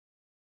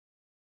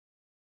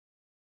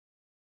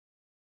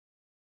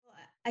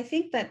I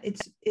think that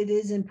it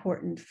is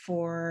important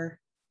for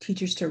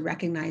teachers to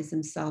recognize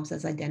themselves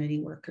as identity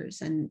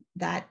workers. And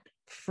that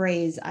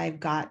phrase I've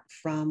got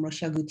from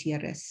Rochelle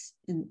Gutierrez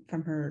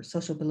from her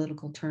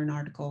Sociopolitical Turn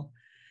article,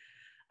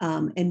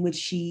 in which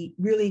she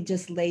really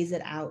just lays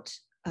it out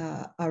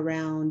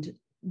around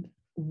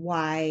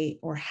why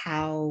or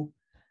how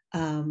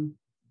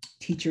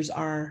teachers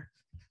are,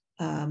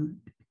 how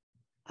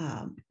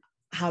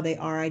they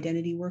are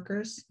identity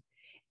workers.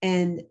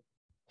 And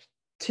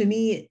to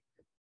me,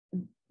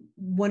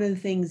 one of the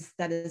things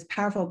that is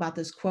powerful about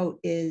this quote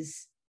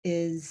is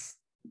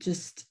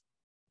just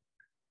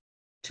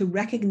to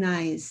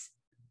recognize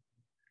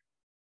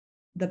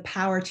the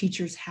power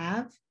teachers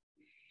have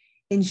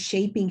in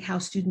shaping how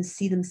students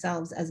see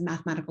themselves as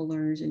mathematical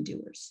learners and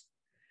doers.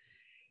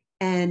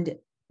 And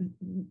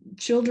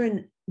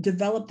children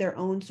develop their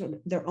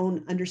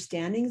own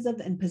understandings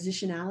of and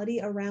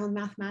positionality around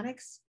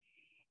mathematics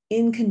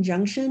in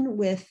conjunction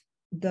with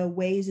the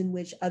ways in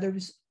which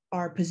others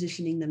are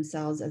positioning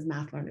themselves as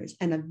math learners.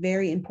 And a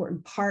very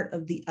important part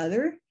of the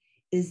other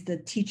is the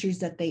teachers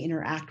that they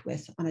interact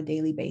with on a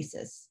daily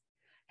basis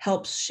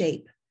helps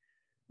shape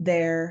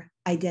their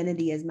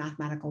identity as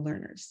mathematical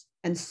learners.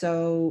 And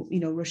so,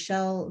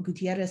 Rochelle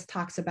Gutierrez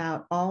talks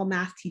about all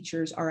math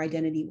teachers are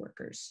identity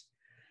workers.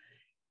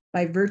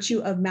 By virtue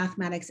of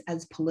mathematics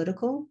as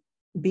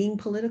being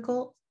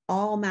political,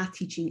 all math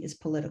teaching is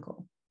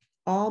political.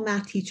 All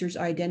math teachers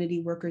are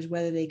identity workers,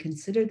 whether they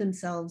consider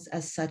themselves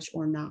as such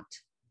or not.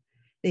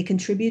 They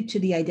contribute to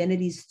the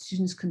identities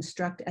students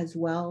construct, as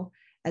well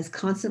as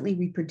constantly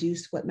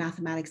reproduce what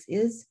mathematics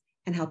is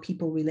and how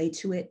people relate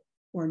to it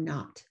or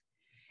not.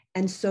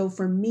 And so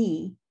for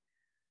me,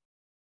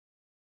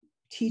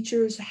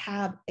 teachers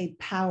have a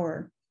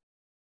power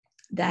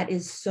that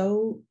is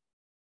so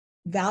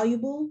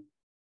valuable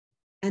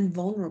and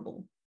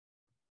vulnerable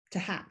to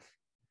have,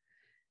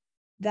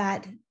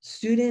 that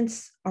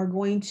students are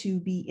going to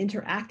be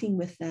interacting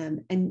with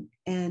them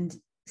and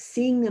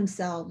seeing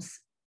themselves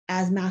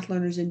as math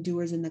learners and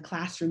doers in the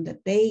classroom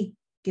that they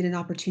get an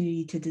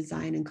opportunity to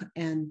design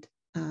and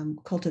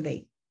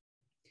cultivate.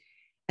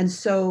 And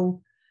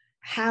so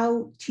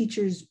how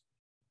teachers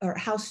or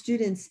how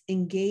students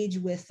engage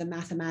with the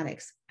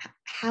mathematics,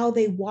 how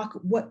they walk,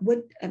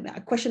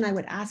 a question I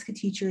would ask a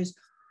teacher is,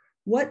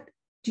 what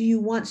do you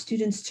want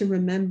students to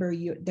remember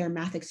their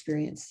math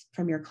experience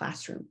from your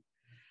classroom?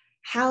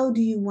 How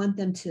do you want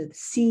them to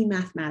see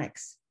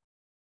mathematics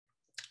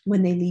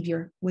when they leave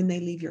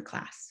your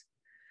class?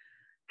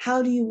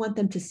 How do you want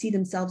them to see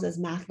themselves as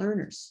math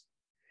learners?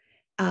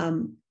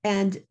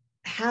 And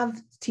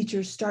have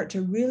teachers start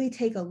to really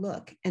take a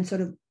look and sort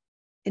of,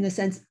 in a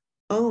sense,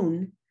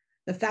 own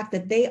the fact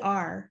that they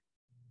are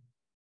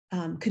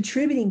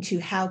contributing to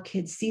how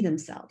kids see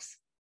themselves.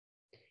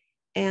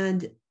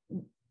 And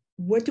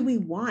what do we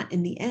want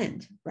in the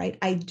end, right?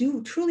 I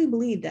do truly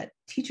believe that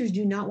teachers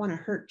do not want to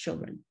hurt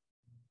children.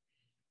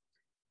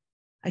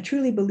 I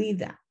truly believe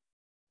that.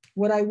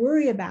 What I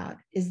worry about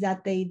is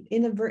that they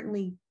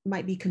inadvertently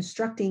might be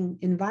constructing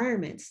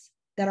environments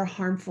that are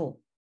harmful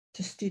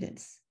to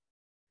students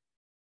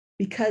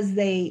because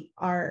they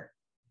are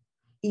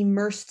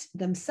immersed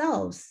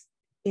themselves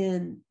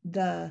in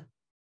the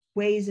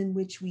ways in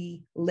which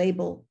we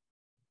label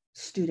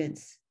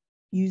students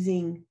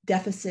using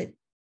deficit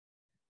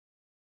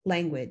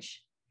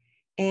language.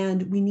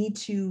 And we need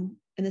to,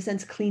 in a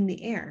sense, clean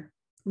the air.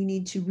 We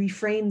need to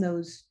reframe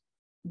those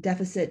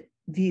deficit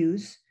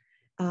views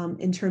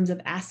in terms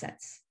of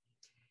assets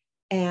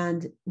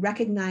and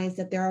recognize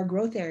that there are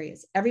growth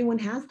areas. Everyone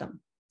has them.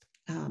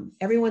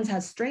 Everyone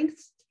has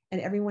strengths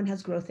and everyone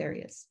has growth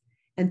areas.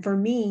 And for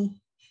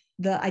me,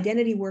 the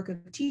identity work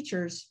of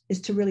teachers is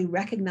to really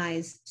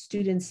recognize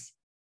students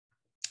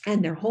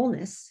and their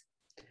wholeness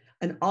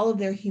and all of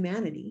their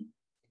humanity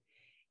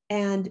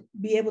and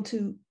be able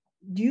to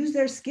use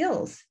their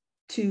skills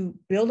to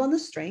build on the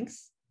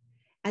strengths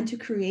and to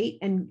create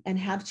and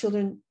have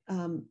children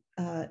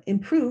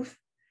improve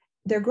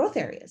their growth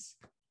areas.